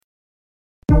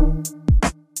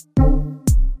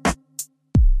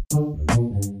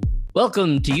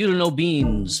Welcome to You to Know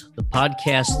Beans, the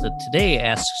podcast that today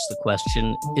asks the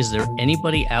question, is there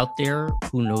anybody out there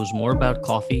who knows more about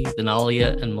coffee than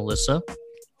Alia and Melissa?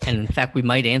 And in fact, we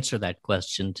might answer that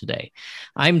question today.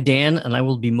 I'm Dan, and I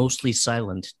will be mostly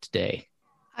silent today.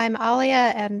 I'm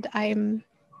Alia, and I'm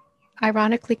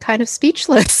ironically kind of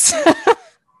speechless.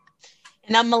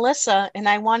 And I'm Melissa, and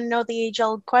I want to know the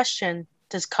age-old question,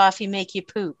 does coffee make you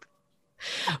poop?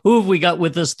 Who have we got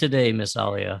with us today, Miss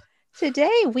Alia?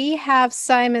 Today, we have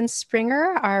Simon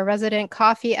Springer, our resident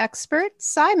coffee expert.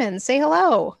 Simon, say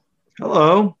hello.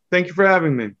 Hello. Thank you for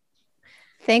having me.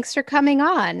 Thanks for coming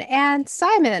on. And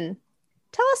Simon,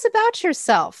 tell us about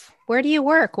yourself. Where do you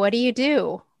work? What do you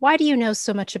do? Why do you know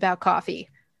so much about coffee?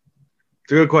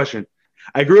 It's a good question.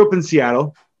 I grew up in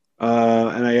Seattle,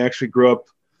 and I actually grew up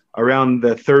around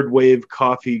the third wave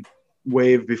coffee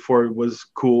wave before it was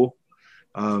cool.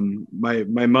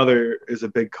 My mother is a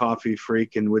big coffee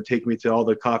freak and would take me to all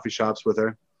the coffee shops with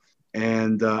her.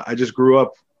 And I just grew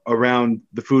up around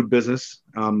the food business.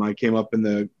 I came up in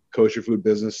the kosher food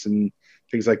business and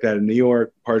things like that in New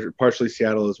York, partially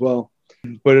Seattle as well.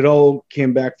 But it all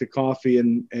came back to coffee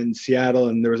in Seattle.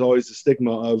 And there was always the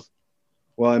stigma of,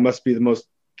 well, I must be the most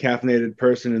caffeinated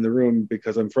person in the room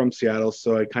because I'm from Seattle.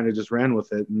 So I kind of just ran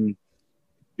with it. And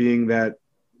being that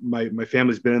my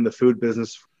family's been in the food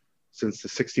business since the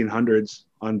 1600s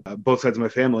on both sides of my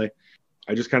family,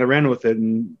 I just kind of ran with it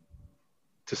and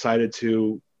decided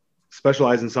to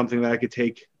specialize in something that I could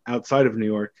take outside of New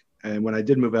York. And when I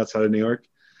did move outside of New York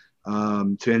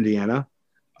to Indiana,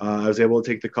 I was able to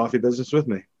take the coffee business with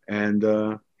me. And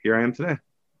here I am today.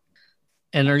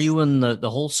 And are you in the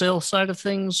wholesale side of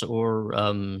things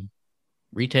or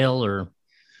retail, or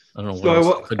I don't know what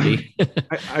else it could be?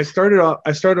 I started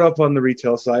off on the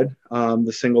retail side,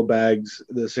 the single bags,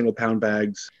 the single pound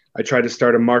bags. I tried to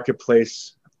start a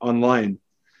marketplace online,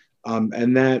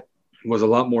 and that was a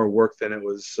lot more work than it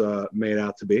was made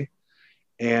out to be.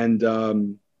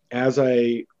 And as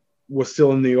I was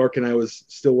still in New York and I was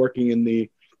still working in the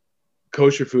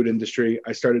kosher food industry,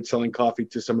 I started selling coffee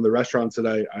to some of the restaurants that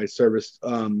I serviced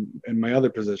in my other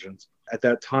positions. At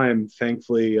that time,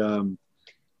 thankfully,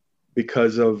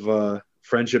 because of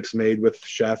friendships made with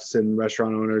chefs and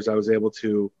restaurant owners, I was able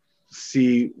to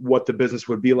see what the business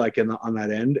would be like on that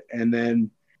end. And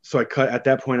then, so at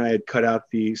that point, I had cut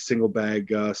out the single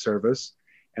bag service,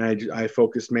 and I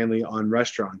focused mainly on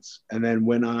restaurants. And then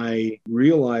when I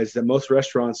realized that most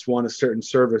restaurants want a certain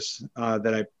service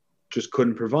that I just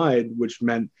couldn't provide, which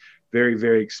meant very,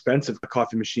 very expensive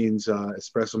coffee machines,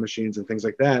 espresso machines, and things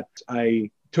like that,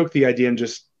 I took the idea and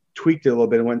just tweaked it a little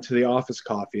bit and went to the office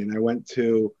coffee. And I went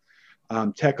to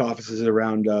tech offices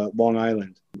around Long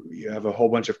Island. You have a whole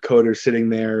bunch of coders sitting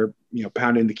there,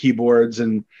 pounding the keyboards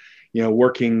and,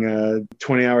 working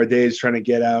 20-hour days trying to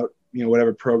get out,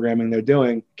 whatever programming they're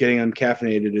doing. Getting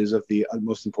uncaffeinated is of the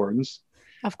utmost importance.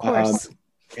 Of course.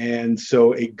 And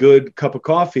so a good cup of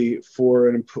coffee for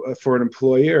an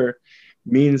employer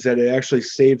means that it actually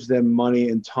saves them money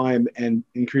and time and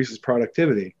increases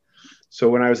productivity. So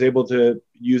when I was able to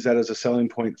use that as a selling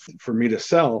point for me to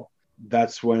sell,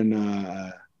 that's when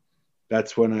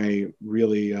I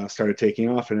really started taking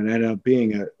off. And it ended up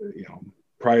being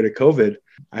prior to COVID,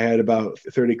 I had about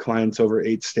 30 clients over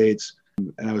 8 states,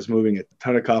 and I was moving a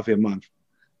ton of coffee a month.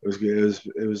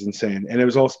 It was insane, and it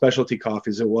was all specialty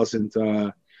coffees. It wasn't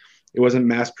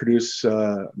mass produced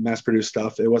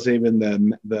stuff. It wasn't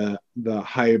even the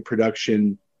high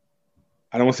production.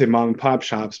 I don't want to say mom and pop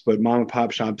shops, but mom and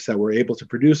pop shops that were able to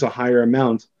produce a higher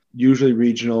amount, usually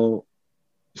regional,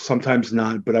 sometimes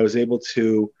not. But I was able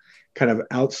to kind of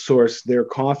outsource their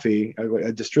coffee, a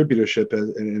distributorship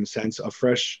in a sense, of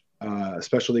fresh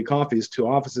specialty coffees to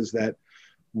offices that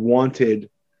wanted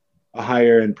a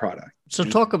higher end product. So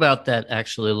talk about that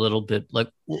actually a little bit. Like,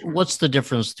 what's the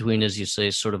difference between, as you say,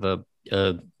 sort of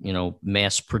a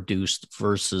mass produced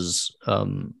versus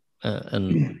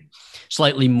and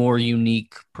slightly more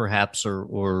unique, perhaps,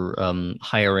 or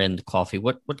higher end coffee?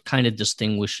 What kind of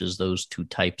distinguishes those two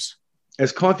types?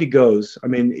 As coffee goes, I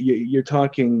mean, you're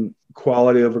talking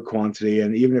quality over quantity,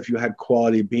 and even if you had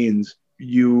quality beans,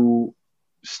 you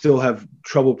still have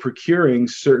trouble procuring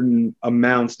certain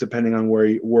amounts depending on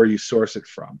where you source it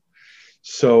from.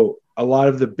 So a lot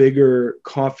of the bigger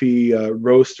coffee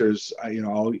roasters,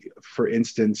 for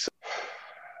instance,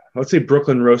 let's say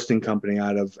Brooklyn Roasting Company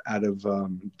out of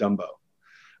Dumbo,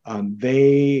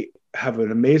 they have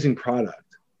an amazing product.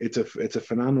 It's a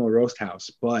phenomenal roast house,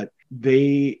 but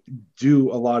they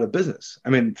do a lot of business. I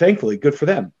mean, thankfully, good for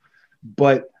them.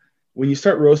 But when you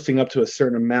start roasting up to a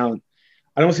certain amount,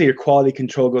 I don't say your quality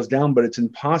control goes down, but it's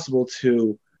impossible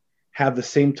to have the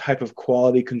same type of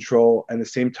quality control and the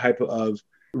same type of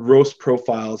roast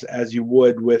profiles as you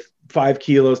would with 5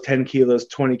 kilos, 10 kilos,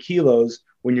 20 kilos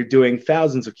when you're doing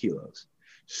thousands of kilos.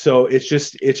 So it's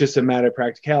just a matter of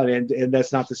practicality. And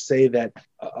that's not to say that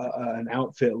an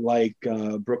outfit like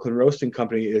Brooklyn Roasting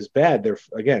Company is bad.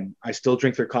 Again, I still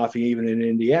drink their coffee even in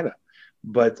Indiana.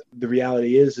 But the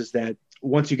reality is that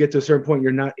once you get to a certain point,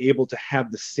 you're not able to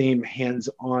have the same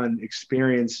hands-on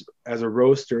experience as a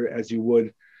roaster as you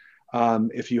would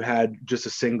if you had just a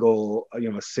single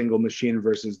machine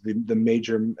versus the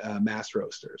major mass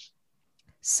roasters.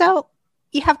 So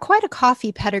you have quite a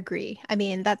coffee pedigree. I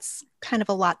mean, that's kind of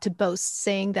a lot to boast,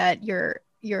 saying that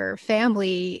your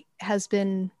family has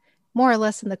been more or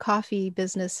less in the coffee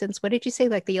business since, what did you say,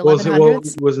 like the 1100s? Well,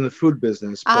 it was in the food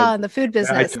business. In the food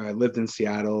business. I lived in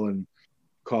Seattle, and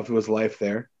coffee was life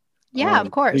there. Yeah,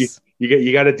 of course.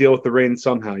 You got to deal with the rain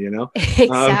somehow, you know?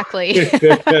 Exactly.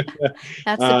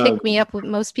 That's the pick me up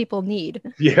most people need.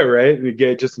 Yeah, right. You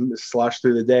get just slosh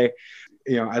through the day.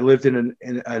 I lived in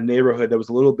a neighborhood that was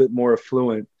a little bit more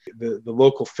affluent. The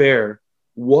local fare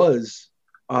was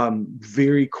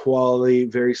very quality,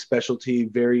 very specialty,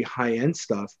 very high end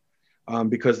stuff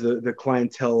because the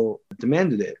clientele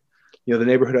demanded it. The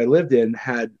neighborhood I lived in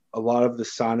had a lot of the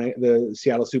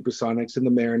Seattle Supersonics and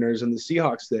the Mariners and the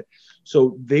Seahawks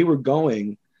so they were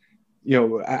going,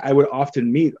 I would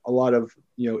often meet a lot of,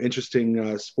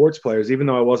 interesting sports players, even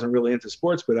though I wasn't really into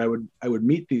sports, but I would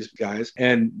meet these guys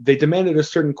and they demanded a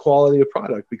certain quality of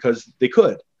product because they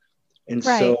could. And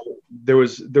right. So there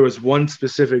was one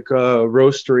specific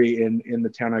roastery in the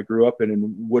town I grew up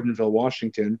in Woodinville,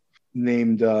 Washington,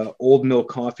 named Old Mill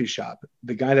Coffee Shop.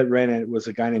 The guy that ran it was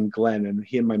a guy named Glenn, and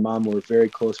he and my mom were very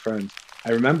close friends.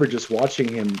 I remember just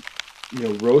watching him,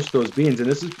 roast those beans.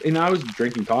 And I was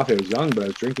drinking coffee. I was young, but I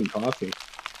was drinking coffee.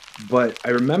 But I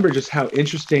remember just how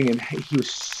interesting, and he was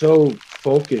so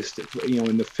focused,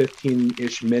 in the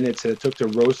 15-ish minutes that it took to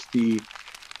roast the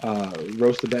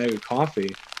bag of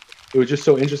coffee. It was just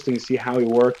so interesting to see how he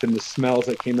worked and the smells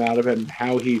that came out of it and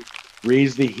how he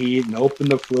raised the heat and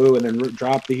opened the flue and then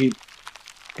dropped the heat.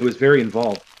 It was very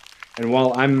involved. And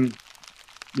while I'm,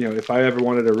 if I ever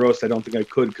wanted to roast, I don't think I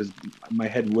could because my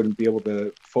head wouldn't be able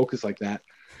to focus like that.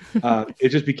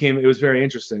 It was very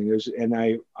interesting. And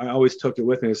I always took it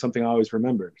with me. It was something I always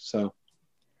remembered. So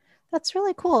that's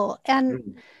really cool.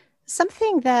 And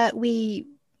something that we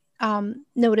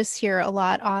notice here a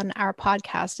lot on our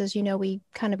podcast is, we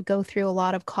kind of go through a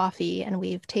lot of coffee and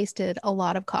we've tasted a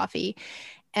lot of coffee.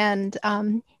 And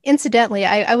incidentally,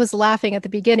 I was laughing at the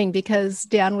beginning because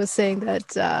Dan was saying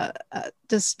that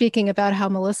just speaking about how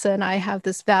Melissa and I have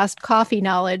this vast coffee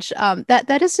knowledge,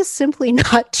 that is just simply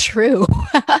not true.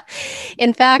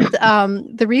 In fact,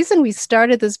 the reason we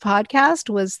started this podcast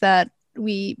was that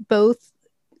we both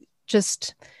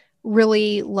just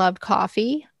really loved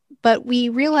coffee, but we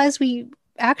realized we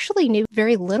actually knew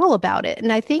very little about it.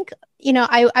 And I think,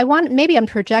 I want, maybe I'm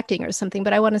projecting or something,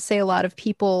 but I want to say a lot of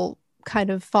people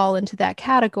kind of fall into that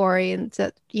category, and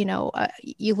that,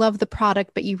 you love the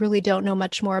product, but you really don't know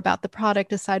much more about the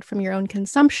product aside from your own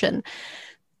consumption.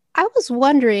 I was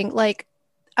wondering,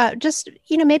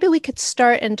 maybe we could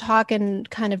start and talk and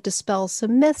kind of dispel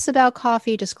some myths about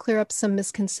coffee, just clear up some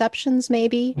misconceptions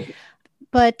maybe.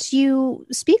 But you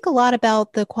speak a lot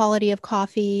about the quality of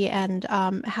coffee and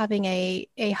having a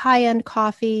high-end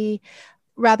coffee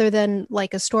rather than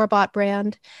like a store-bought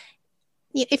brand.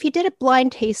 If you did a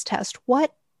blind taste test,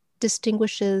 what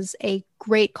distinguishes a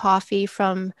great coffee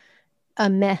from a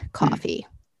meh coffee?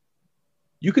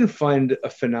 You can find a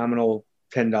phenomenal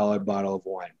 $10 bottle of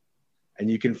wine,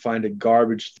 and you can find a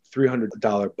garbage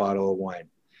 $300 bottle of wine,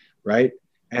 right?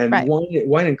 And right.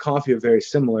 Wine and coffee are very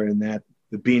similar in that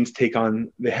the beans they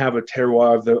have a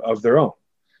terroir of their own.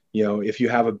 If you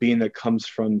have a bean that comes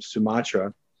from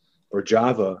Sumatra or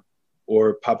Java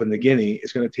or Papua New Guinea,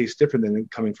 it's going to taste different than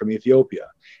coming from Ethiopia.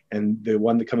 And the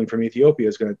one that coming from Ethiopia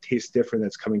is going to taste different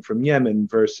that's coming from Yemen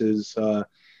versus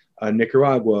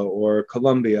Nicaragua or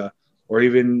Colombia, or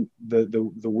even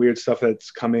the weird stuff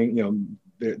that's coming,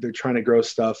 they're trying to grow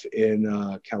stuff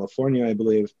in California, I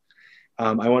believe.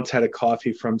 I once had a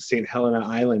coffee from St. Helena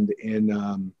Island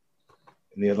in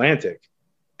the Atlantic,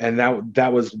 and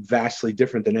that was vastly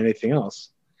different than anything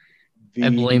else. I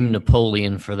blame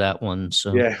Napoleon for that one.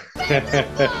 So yeah,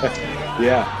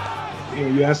 yeah.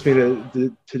 You asked me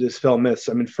to dispel myths.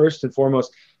 I mean, first and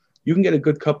foremost, you can get a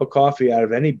good cup of coffee out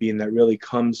of any bean that really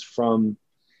comes from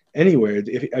anywhere.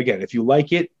 If you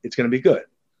like it, it's going to be good.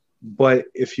 But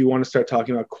if you want to start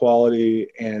talking about quality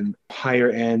and higher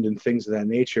end and things of that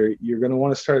nature, you're going to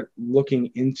want to start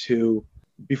looking into,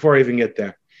 before I even get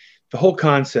there, the whole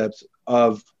concept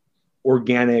of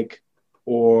organic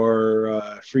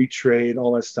or free trade,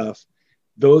 all that stuff,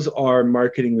 those are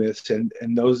marketing myths, and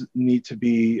those need to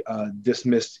be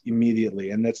dismissed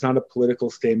immediately. And that's not a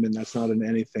political statement. That's not an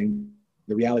anything.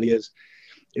 The reality is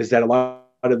that a lot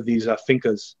of these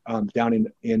fincas down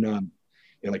in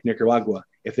like Nicaragua,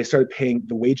 if they started paying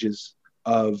the wages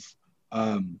of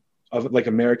like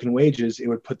American wages, it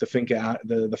would put the finca out,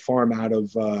 the farm out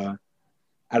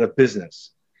of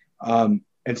business.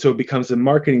 And so it becomes a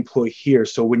marketing ploy here.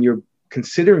 So when you're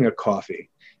considering a coffee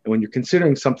and when you're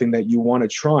considering something that you want to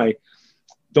try,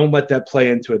 don't let that play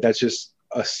into it. That's just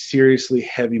a seriously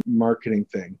heavy marketing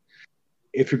thing.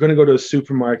 If you're going to go to a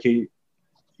supermarket,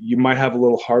 you might have a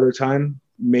little harder time.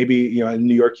 Maybe, in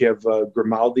New York, you have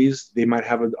Grimaldi's. They might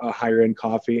have a higher end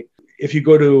coffee. If you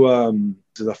go to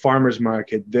the farmer's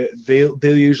market, they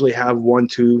usually have 1,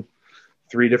 2,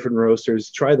 3 different roasters.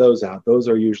 Try those out. Those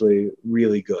are usually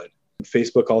really good.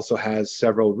 Facebook also has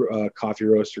several coffee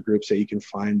roaster groups that you can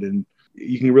find, and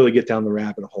you can really get down the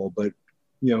rabbit hole. But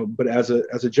as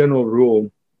a general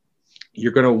rule,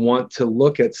 you're going to want to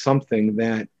look at something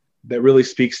that really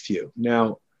speaks to you.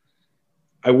 Now,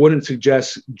 I wouldn't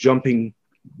suggest jumping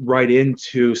right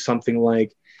into something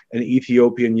like an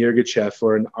Ethiopian Yirgacheffe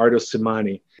or an Ardo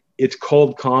Simani. It's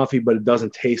called coffee, but it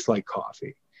doesn't taste like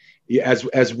coffee,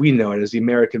 as we know it, as the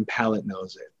American palate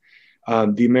knows it.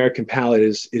 The American palate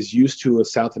is used to a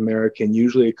South American,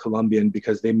 usually a Colombian,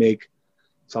 because they make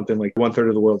something like 1/3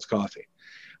 of the world's coffee.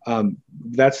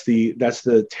 That's the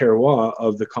terroir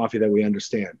of the coffee that we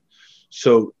understand.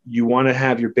 So you want to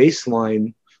have your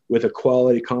baseline with a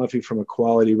quality coffee from a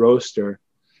quality roaster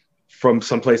from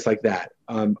someplace like that.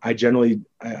 I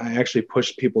actually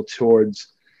push people towards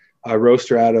a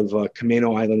roaster out of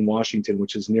Camino Island, Washington,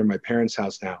 which is near my parents'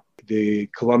 house now. The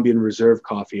Colombian Reserve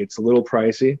coffee. It's a little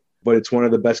pricey, but it's one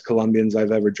of the best Colombians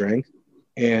I've ever drank,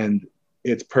 and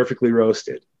it's perfectly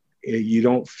roasted. You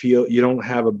don't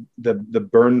have the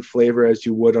burn flavor as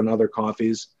you would on other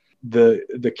coffees.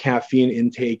 The caffeine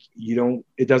intake,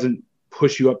 it doesn't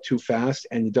push you up too fast,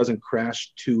 and it doesn't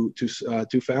crash too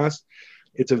fast.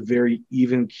 It's a very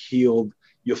even keeled.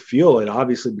 You'll feel it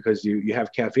obviously because you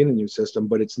have caffeine in your system,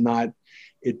 but it's not.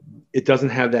 It doesn't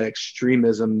have that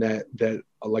extremism that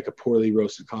like a poorly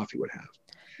roasted coffee would have.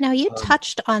 Now, you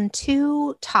touched on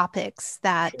 2 topics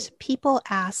that people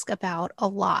ask about a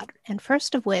lot, and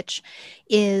first of which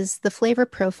is the flavor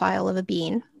profile of a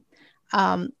bean.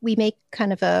 We make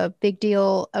kind of a big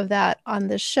deal of that on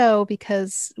this show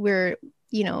because we're,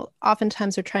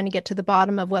 oftentimes we're trying to get to the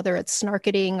bottom of whether it's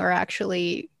snarketing or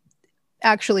actually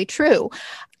true.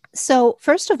 So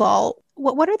first of all,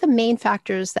 what are the main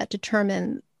factors that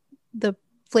determine the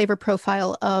flavor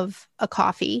profile of a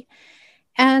coffee?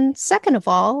 And second of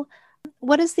all,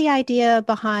 what is the idea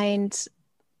behind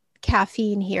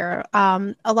caffeine here?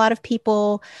 A lot of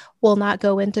people will not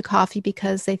go into coffee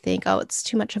because they think, oh, it's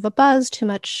too much of a buzz, too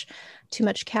much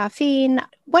caffeine.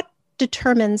 What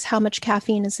determines how much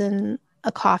caffeine is in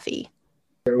a coffee?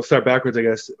 We'll start backwards, I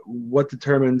guess. What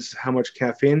determines how much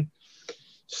caffeine?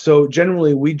 So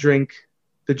generally, we drink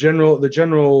the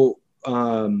general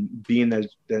bean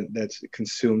that's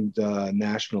consumed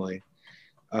nationally.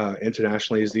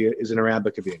 Internationally is an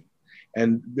Arabica bean,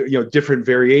 and different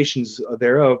variations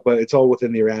thereof, but it's all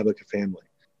within the Arabica family.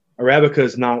 Arabica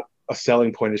is not a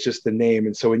selling point; it's just the name.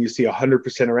 And so when you see 100%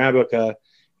 Arabica,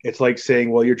 it's like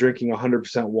saying, well, you're drinking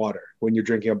 100% water when you're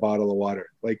drinking a bottle of water.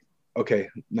 Like, okay,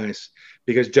 nice,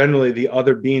 because generally the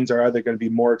other beans are either going to be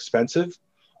more expensive,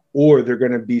 or they're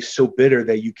going to be so bitter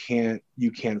that you can't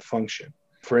function.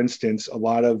 For instance, a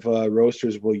lot of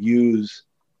roasters will use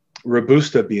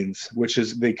Robusta beans,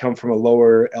 they come from a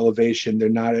lower elevation.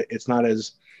 It's not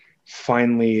as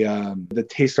finely, the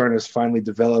tastes aren't as finely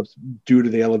developed due to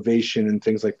the elevation and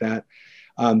things like that.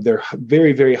 They're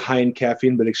very, very high in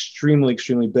caffeine, but extremely,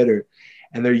 extremely bitter.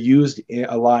 And they're used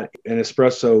a lot in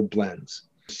espresso blends.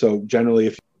 So generally,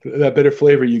 if that bitter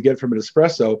flavor you get from an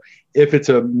espresso, if it's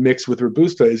a mix with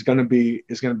Robusta, is going to be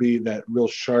that real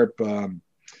sharp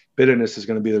bitterness is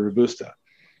going to be the Robusta.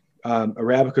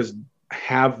 Arabicas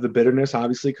have the bitterness,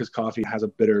 obviously, because coffee has a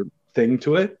bitter thing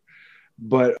to it,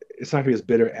 but it's not going to be as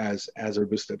bitter as a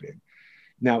Robusta being.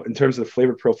 Now, in terms of the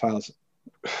flavor profiles,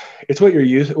 it's what you're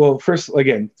used. Well, first,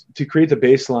 again, to create the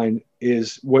baseline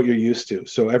is what you're used to.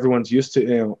 So everyone's used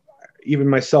to, even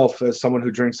myself, as someone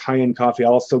who drinks high-end coffee,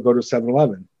 I'll still go to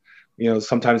 7-Eleven.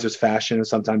 Sometimes there's fashion and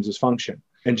sometimes there's function.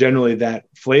 And generally that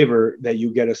flavor that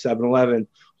you get at 7-Eleven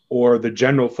or the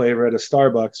general flavor at a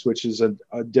Starbucks, which is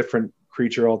a different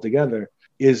creature altogether,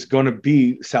 is going to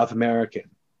be South American.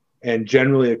 And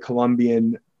generally a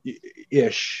Colombian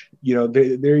ish.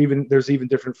 There's even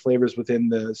different flavors within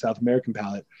the South American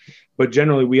palate, but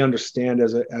generally we understand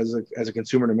as a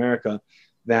consumer in America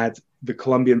that the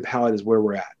Colombian palate is where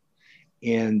we're at,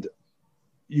 and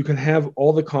you can have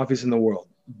all the coffees in the world,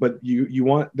 but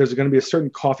there's going to be a certain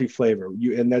coffee flavor.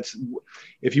 And that's,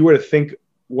 if you were to think,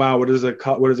 wow, what does a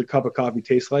cup of coffee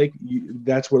taste like?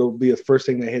 That's what will be the first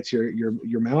thing that hits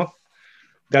your mouth.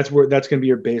 That's going to be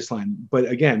your baseline. But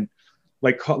again,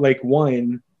 like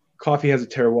wine, coffee has a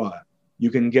terroir.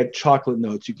 You can get chocolate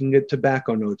notes. You can get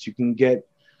tobacco notes. You can get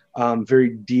very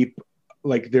deep.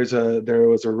 Like there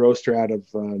was a roaster out of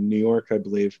New York, I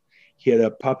believe. He had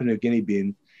a Papua New Guinea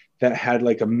bean that had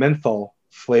like a menthol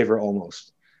flavor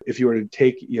almost. If you were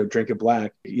to drink it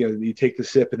black, you take the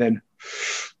sip and then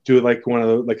do it like one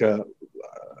of the,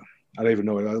 I don't even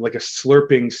know, like a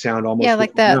slurping sound almost. Yeah,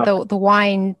 like the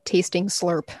wine tasting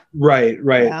slurp. Right.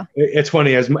 Yeah. It's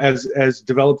funny, as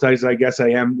developed as I guess I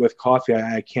am with coffee,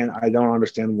 I don't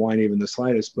understand wine even the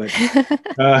slightest. But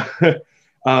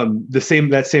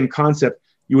that same concept,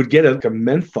 you would get a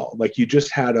menthol, like you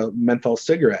just had a menthol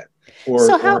cigarette.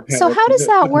 So how does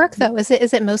that work though? Is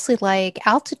it mostly like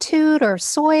altitude or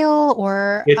soil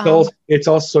or? It's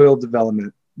all soil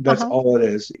development. That's all it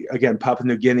is. Again, Papua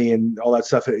New Guinea and all that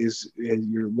stuff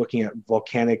you're looking at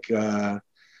volcanic,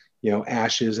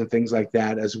 ashes and things like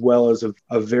that, as well as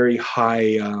a very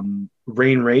high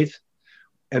rain rate.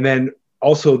 And then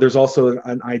there's also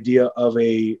an idea of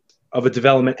a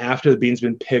development after the bean's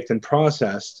been picked and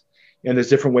processed. And there's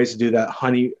different ways to do that.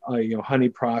 Honey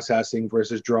processing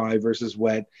versus dry versus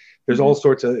wet. There's all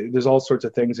sorts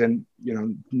of things, and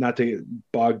not to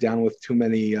get bogged down with too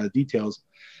many details,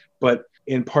 but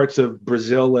in parts of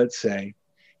Brazil, let's say,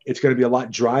 it's going to be a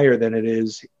lot drier than it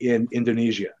is in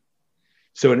Indonesia.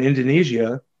 So in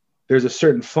Indonesia, there's a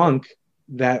certain funk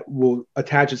that will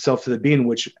attach itself to the bean,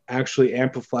 which actually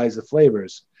amplifies the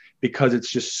flavors because it's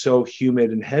just so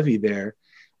humid and heavy there.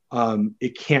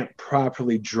 It can't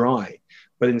properly dry.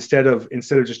 But instead of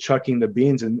just chucking the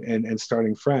beans and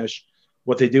starting fresh,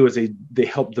 what they do is they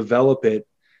help develop it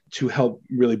to help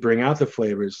really bring out the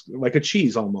flavors, like a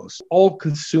cheese almost. All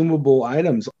consumable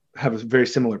items have a very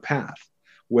similar path,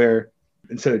 where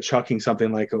instead of chucking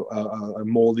something like a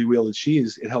moldy wheel of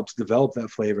cheese, it helps develop that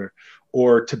flavor.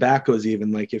 Or tobaccos,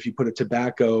 even, like if you put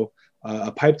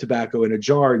a pipe tobacco in a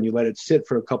jar and you let it sit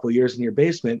for a couple of years in your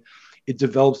basement, it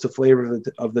develops the flavor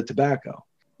of the tobacco.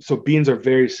 So beans are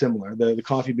very similar. The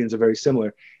coffee beans are very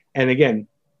similar. And again,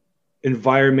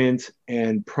 environment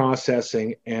and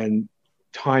processing and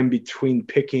time between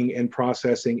picking and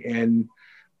processing and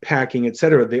packing, et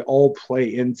cetera, they all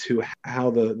play into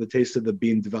how the taste of the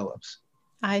bean develops.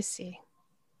 I see.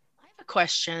 I have a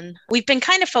question. We've been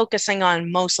kind of focusing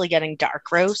on mostly getting dark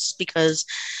roasts because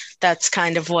that's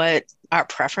kind of what our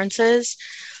preference is.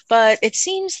 But it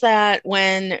seems that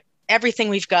when everything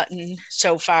we've gotten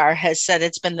so far has said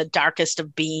it's been the darkest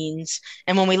of beans,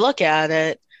 and when we look at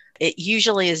it, it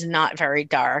usually is not very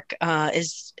dark.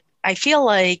 I feel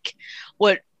like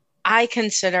what I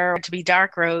consider to be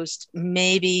dark roast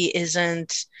maybe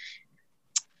isn't.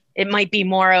 It might be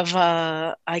more of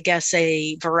a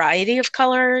variety of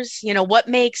colors. What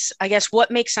makes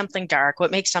something dark?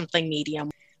 What makes something medium?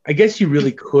 I guess you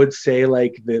really could say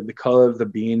like the color of the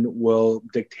bean will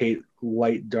dictate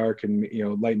light, dark, and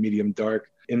light, medium, dark.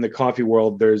 In the coffee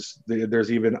world, there's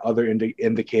even other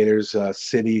indicators,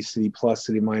 city plus,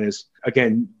 city minus.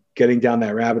 Again, getting down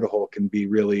that rabbit hole can be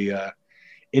really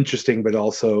interesting, but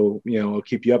also it'll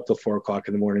keep you up till 4:00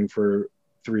 in the morning for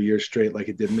 3 years straight, like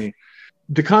it did me.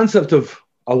 The concept of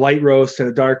a light roast and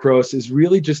a dark roast is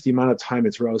really just the amount of time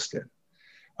it's roasted.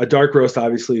 A dark roast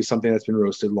obviously is something that's been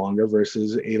roasted longer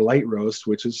versus a light roast,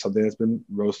 which is something that's been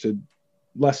roasted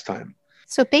less time.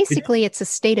 So basically, it's a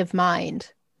state of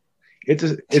mind. It's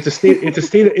a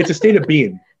state of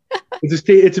being.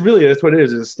 That's what it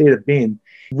is. It's a state of being.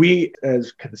 We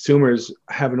as consumers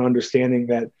have an understanding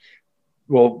that,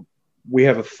 well, we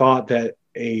have a thought that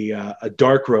a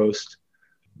dark roast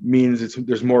means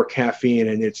there's more caffeine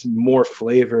and it's more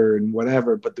flavor and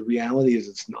whatever, but the reality is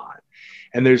it's not.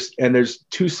 And there's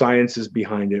two sciences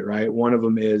behind it, right? One of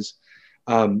them is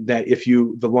that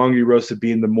the longer you roast the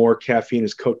bean, the more caffeine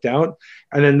is cooked out.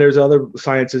 And then there's other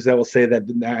sciences that will say that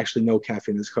actually no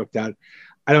caffeine is cooked out.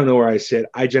 I don't know where I sit.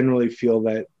 I generally feel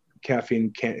that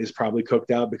caffeine is probably cooked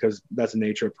out because that's the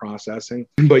nature of processing.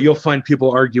 But you'll find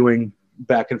people arguing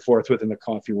back and forth within the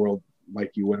coffee world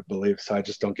like you wouldn't believe. So I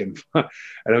just don't get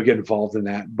involved in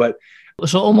that. But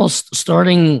so almost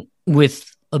starting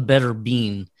with a better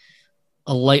bean,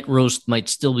 a light roast might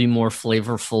still be more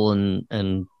flavorful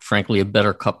and frankly a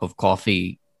better cup of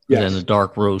coffee than a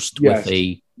dark roast with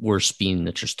a worst bean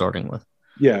that you're starting with.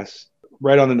 Yes,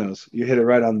 right on the nose. You hit it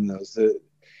right on the nose.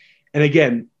 And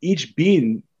again, each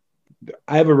bean,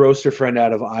 I have a roaster friend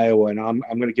out of Iowa, and I'm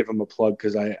going to give him a plug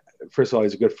because first of all,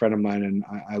 he's a good friend of mine, and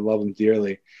I love him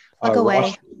dearly. Plug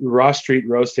away. Ross Street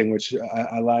Roasting, which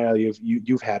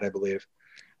you've had, I believe.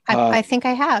 I think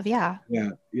I have, yeah.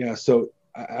 Yeah. So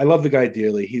I love the guy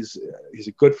dearly. He's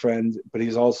a good friend, but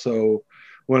he's also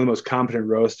one of the most competent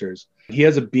roasters. He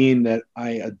has a bean that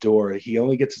I adore. He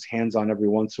only gets his hands on every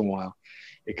once in a while.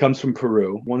 It comes from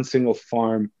Peru, one single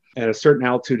farm at a certain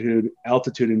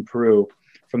altitude in Peru,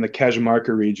 from the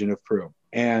Cajamarca region of Peru.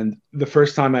 And the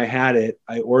first time I had it,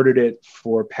 I ordered it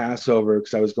for Passover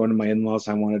because I was going to my in-laws.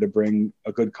 I wanted to bring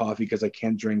a good coffee because I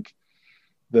can't drink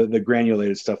the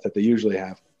granulated stuff that they usually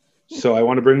have. So I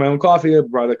want to bring my own coffee. I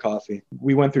brought a coffee.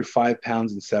 We went through 5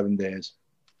 pounds in 7 days.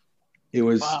 It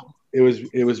was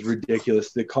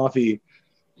ridiculous. The coffee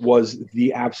was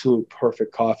the absolute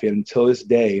perfect coffee. And until this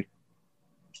day,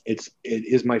 it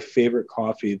is my favorite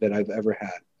coffee that I've ever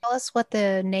had. Tell us what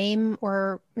the name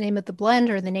of the blend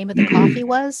or the name of the coffee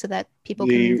was so that people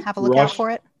can have a look out for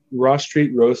it. Ross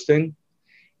Street Roasting,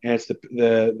 and it's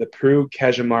the Peru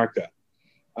Cajamarca,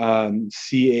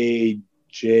 CAJAMARCA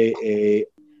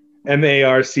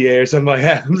or something like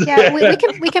that. Yeah,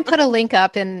 we can put a link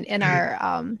up in our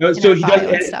so he does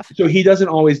and stuff. So he doesn't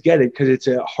always get it because it's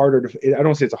I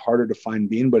don't say it's a harder to find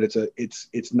bean, but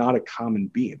it's not a common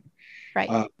bean. Right.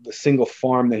 The single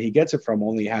farm that he gets it from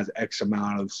only has X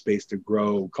amount of space to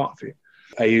grow coffee.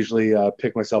 I usually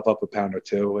pick myself up a pound or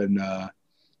two and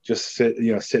just sit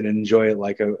and enjoy it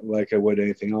like I would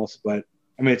anything else. But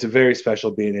I mean, it's a very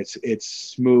special bean. It's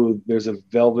smooth. There's a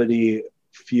velvety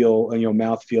feel,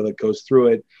 mouth feel that goes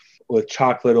through it with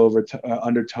chocolate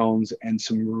undertones and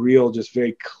some real, just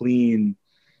very clean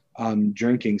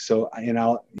drinking. So,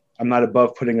 I'm not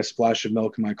above putting a splash of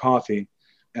milk in my coffee.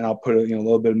 And I'll put a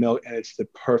little bit of milk, and it's the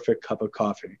perfect cup of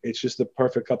coffee. It's just the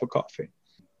perfect cup of coffee.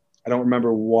 I don't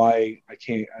remember why I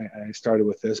started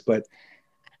with this, but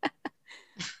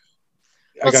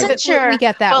since we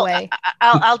get that way,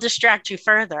 I'll distract you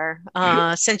further.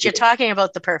 Since you're talking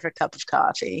about the perfect cup of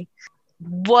coffee,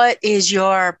 what is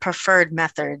your preferred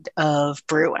method of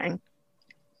brewing?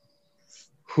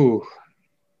 That's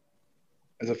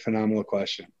a phenomenal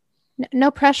question.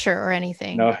 No pressure or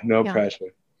anything. No pressure.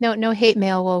 No hate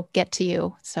mail will get to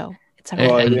you, so it's all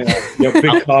right.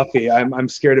 Big coffee. I'm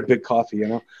scared of big coffee.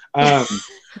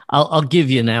 I'll give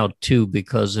you now too,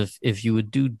 because if you would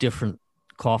do different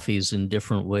coffees in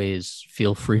different ways,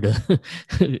 feel free to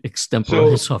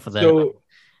extemporize off of that. So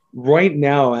right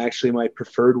now, actually, my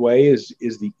preferred way is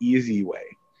the easy way,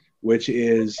 which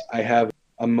is I have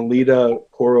a Melita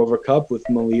pour over cup with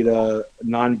Melita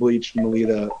non-bleached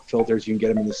Melita filters. You can get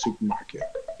them in the supermarket.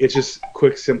 It's just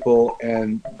quick, simple,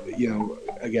 and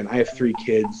again, I have 3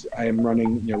 kids. I am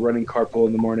running carpool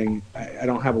in the morning. I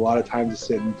don't have a lot of time to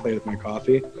sit and play with my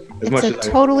coffee. It's a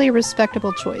totally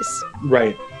respectable choice.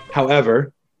 Right.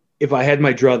 However, if I had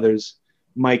my druthers,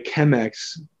 my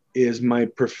Chemex is my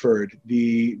preferred.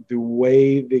 The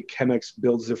way the Chemex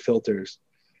builds their filters,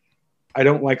 I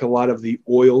don't like a lot of the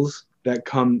oils that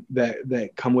come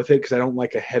with it because I don't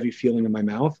like a heavy feeling in my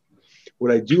mouth.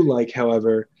 What I do like,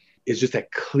 however, is just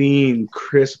that clean,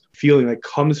 crisp feeling that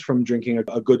comes from drinking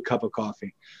a good cup of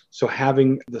coffee. So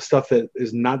having the stuff that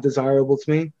is not desirable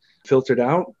to me filtered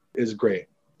out is great.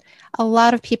 A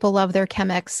lot of people love their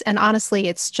Chemex, and honestly,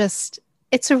 it's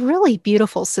a really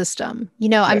beautiful system.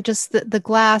 Yeah. I'm just the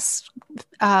glass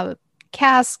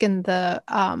cask and the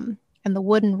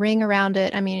wooden ring around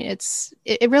it. I mean,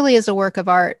 it really is a work of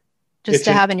art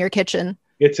to have in your kitchen.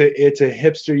 It's a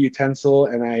hipster utensil,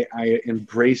 and I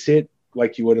embrace it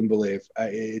like you wouldn't believe.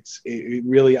 It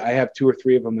really, I have 2 or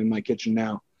 3 of them in my kitchen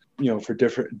now, for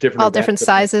different all different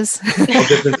sizes. All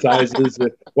different sizes.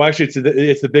 Well, actually,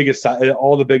 it's the biggest size,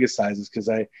 all the biggest sizes, because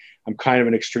I'm kind of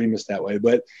an extremist that way.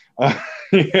 But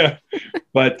yeah,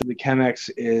 but the Chemex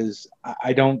is,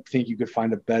 I don't think you could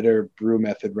find a better brew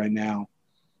method right now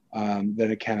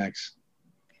than a Chemex.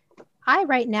 I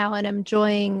right now am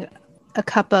enjoying a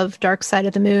cup of Dark Side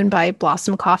of the Moon by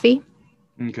Blossom Coffee.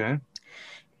 Okay.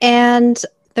 And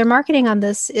their marketing on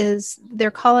this is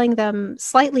they're calling them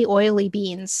slightly oily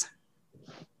beans.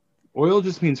 Oil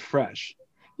just means fresh.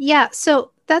 Yeah,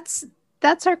 so that's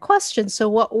our question. So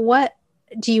what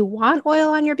do you want oil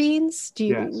on your beans?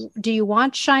 Do you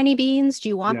want shiny beans? Do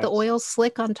you want the oil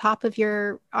slick on top of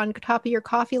your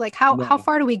coffee? Like how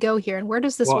far do we go here, and where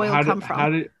does this oil come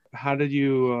from? How did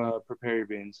you prepare your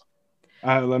beans?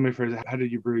 Let me phrase it. How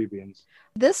did you brew your beans?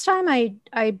 This time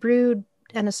I brewed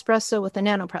an espresso with a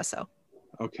nanopresso.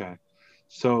 Okay.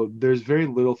 So there's very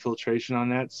little filtration on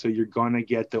that. So you're going to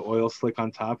get the oil slick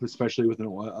on top, especially with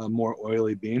a more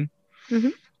oily bean.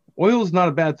 Mm-hmm. Oil is not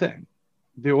a bad thing.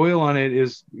 The oil on it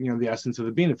is, the essence of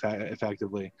the bean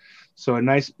effectively. So a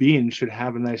nice bean should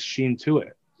have a nice sheen to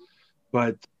it.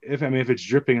 But if it's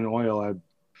dripping in oil,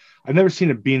 I've never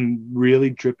seen a bean really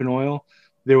drip in oil.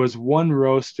 There was one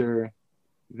roaster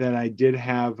that I did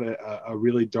have a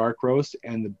really dark roast,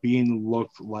 and the bean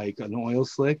looked like an oil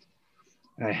slick.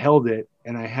 And I held it,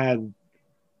 and I had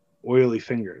oily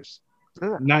fingers.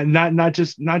 Not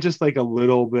just like a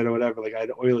little bit or whatever. Like I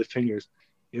had oily fingers.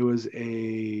 It was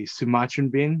a Sumatran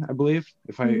bean, I believe,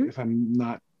 if I'm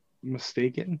not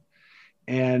mistaken.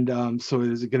 And so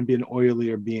is it going to be an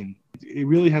oilier bean? It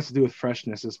really has to do with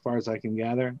freshness, as far as I can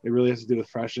gather. It really has to do with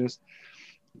freshness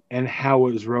and how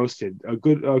it was roasted. A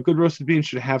good roasted bean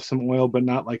should have some oil, but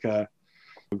not like a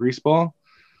grease ball.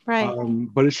 Right.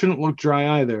 But it shouldn't look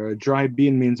dry either. A dry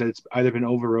bean means that it's either been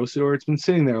over roasted or it's been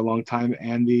sitting there a long time,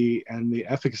 and the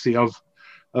efficacy of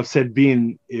said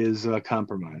bean is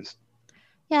compromised.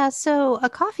 Yeah. So a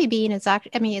coffee bean is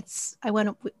actually,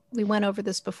 we went over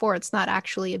this before. It's not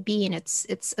actually a bean. It's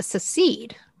a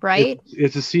seed, right?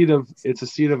 It's a seed of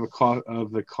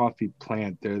the coffee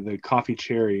plant. They're the coffee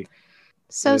cherry.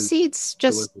 So seeds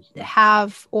just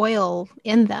have oil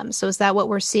in them. So is that what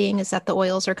we're seeing? Is that the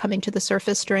oils are coming to the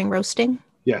surface during roasting?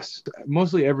 Yes.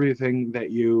 Mostly everything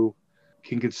that you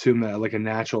can consume that like a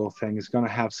natural thing is going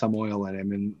to have some oil in it. I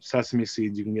mean, sesame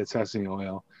seeds, you can get sesame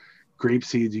oil. Grape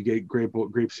seeds, you get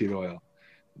grapeseed oil.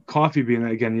 Coffee bean,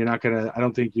 again, I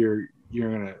don't think you're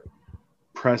going to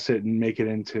press it and make it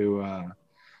into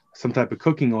some type of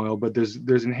cooking oil, but there's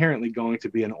inherently going to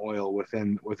be an oil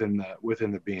within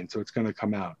the bean, so it's going to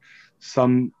come out.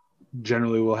 Some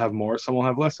generally will have more, some will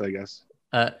have less, I guess.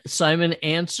 Simon,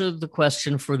 answer the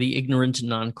question for the ignorant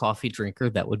non-coffee drinker.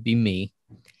 That would be me.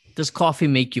 Does coffee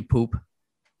make you poop?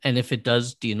 And if it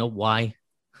does, do you know why?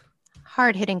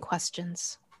 Hard-hitting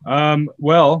questions.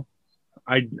 Well,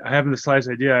 I haven't the slightest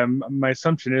idea. My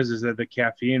assumption is that the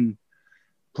caffeine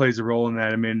plays a role in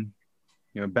that. I mean,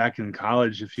 back in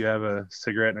college, if you have a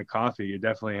cigarette and a coffee, you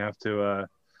definitely have to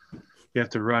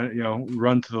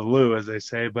run to the loo, as they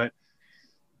say. But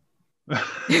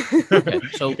okay.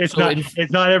 It's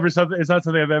not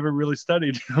something I've ever really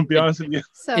studied. I'll be honest with you.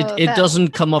 So it doesn't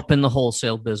come up in the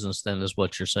wholesale business, then, is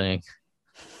what you're saying.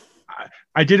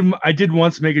 I did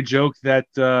once make a joke that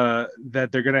they're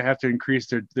going to have to increase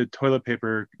the toilet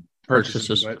paper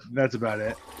purchases, but that's about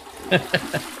it.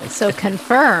 So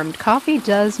confirmed, coffee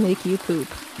does make you poop.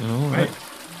 All right.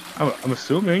 I'm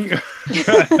assuming.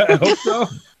 I hope so.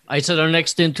 I said our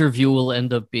next interview will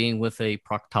end up being with a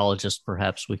proctologist.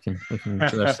 Perhaps we can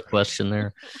address the question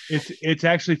there. It's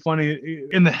actually funny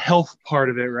in the health part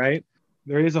of it, right?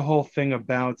 There is a whole thing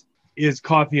about, is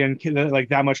coffee and like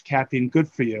that much caffeine good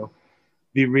for you?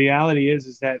 The reality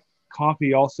is that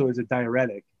coffee also is a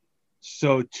diuretic.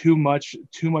 So too much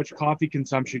coffee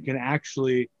consumption can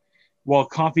actually, while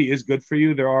coffee is good for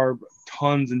you, there are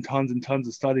tons and tons and tons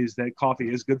of studies that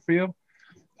coffee is good for you.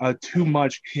 Too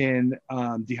much can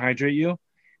dehydrate you.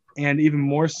 And even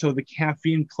more so, the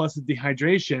caffeine plus the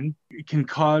dehydration can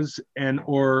cause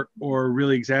or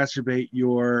really exacerbate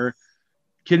your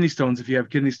kidney stones if you have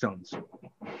kidney stones.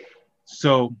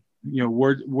 So,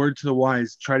 word to the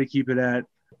wise, try to keep it at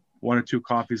 1 or 2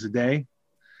 coffees a day.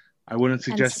 I wouldn't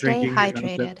suggest drinking.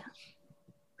 Hydrated.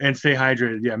 And stay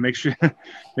hydrated. Yeah, make sure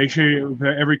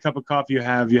every cup of coffee you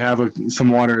have some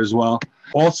water as well.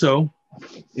 Also,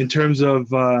 in terms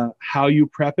of how you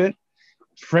prep it,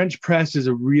 French press is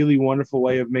a really wonderful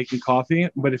way of making coffee.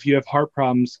 But if you have heart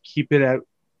problems, keep it at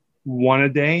 1 a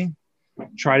day.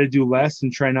 Try to do less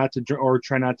and try not to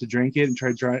drink it, and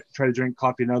try to drink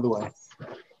coffee another way,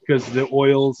 because the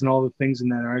oils and all the things in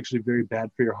that are actually very bad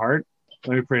for your heart.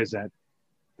 Let me phrase that.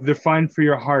 They're fine for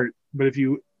your heart, but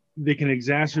they can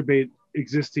exacerbate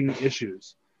existing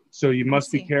issues. So you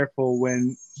must be careful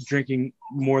when drinking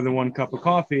more than 1 cup of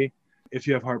coffee if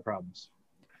you have heart problems.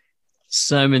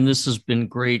 Simon, this has been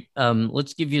great.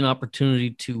 Let's give you an opportunity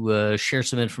to share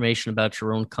some information about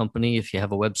your own company, if you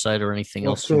have a website or anything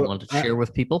else you want to share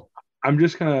with people. I'm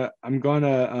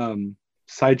gonna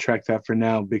sidetrack that for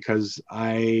now, because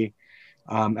I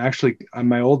actually, on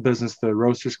my old business, the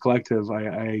Roasters Collective,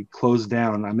 I closed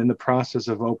down. I'm in the process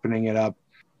of opening it up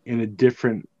in a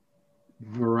different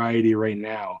variety right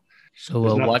now.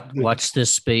 So watch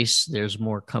this space. There's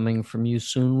more coming from you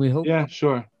soon, we hope. Yeah,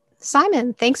 sure.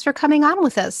 Simon, thanks for coming on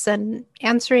with us and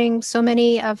answering so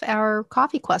many of our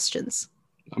coffee questions.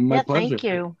 My pleasure. Thank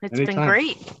you. It's Anytime. been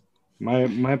great.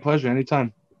 My pleasure.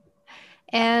 Anytime.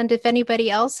 And if anybody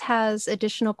else has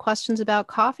additional questions about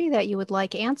coffee that you would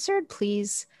like answered,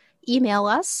 please email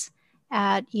us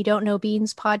at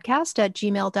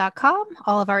youdon'tknowbeanspodcast@gmail.com.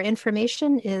 All of our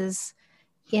information is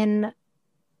in,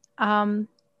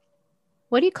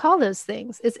 what do you call those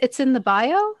things? It's in the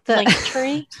bio? The link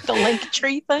tree? The link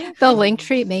tree thing? The link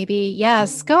tree, maybe.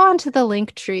 Yes, go on to the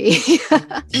link tree.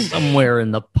 Somewhere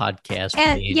in the podcast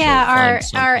And page. yeah,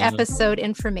 our episode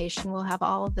information will have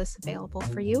all of this available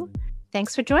for you.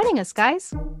 Thanks for joining us,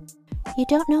 guys. You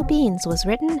Don't Know Beans was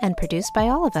written and produced by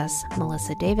all of us,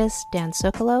 Melissa Davis, Dan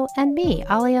Sokolow, and me,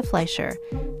 Alia Fleischer.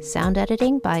 Sound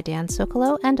editing by Dan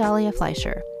Sokolow and Alia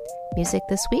Fleischer. Music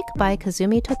this week by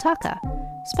Kazumi Totaka.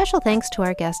 Special thanks to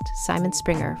our guest, Simon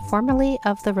Springer, formerly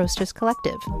of the Roasters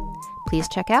Collective. Please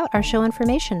check out our show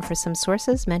information for some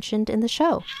sources mentioned in the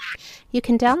show. You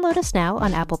can download us now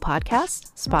on Apple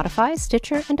Podcasts, Spotify,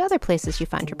 Stitcher, and other places you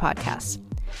find your podcasts.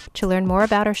 To learn more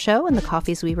about our show and the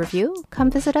coffees we review,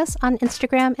 come visit us on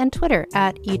Instagram and Twitter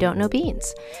at You Don't Know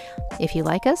Beans. If you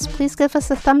like us, please give us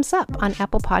a thumbs up on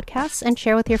Apple Podcasts and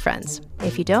share with your friends.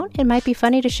 If you don't, it might be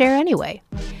funny to share anyway.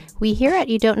 We here at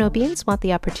You Don't Know Beans want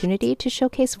the opportunity to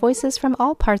showcase voices from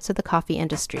all parts of the coffee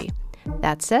industry.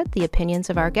 That said, the opinions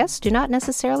of our guests do not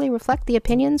necessarily reflect the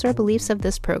opinions or beliefs of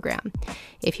this program.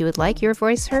 If you would like your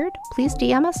voice heard, please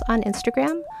DM us on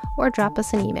Instagram or drop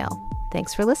us an email.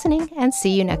 Thanks for listening, and see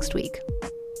you next week.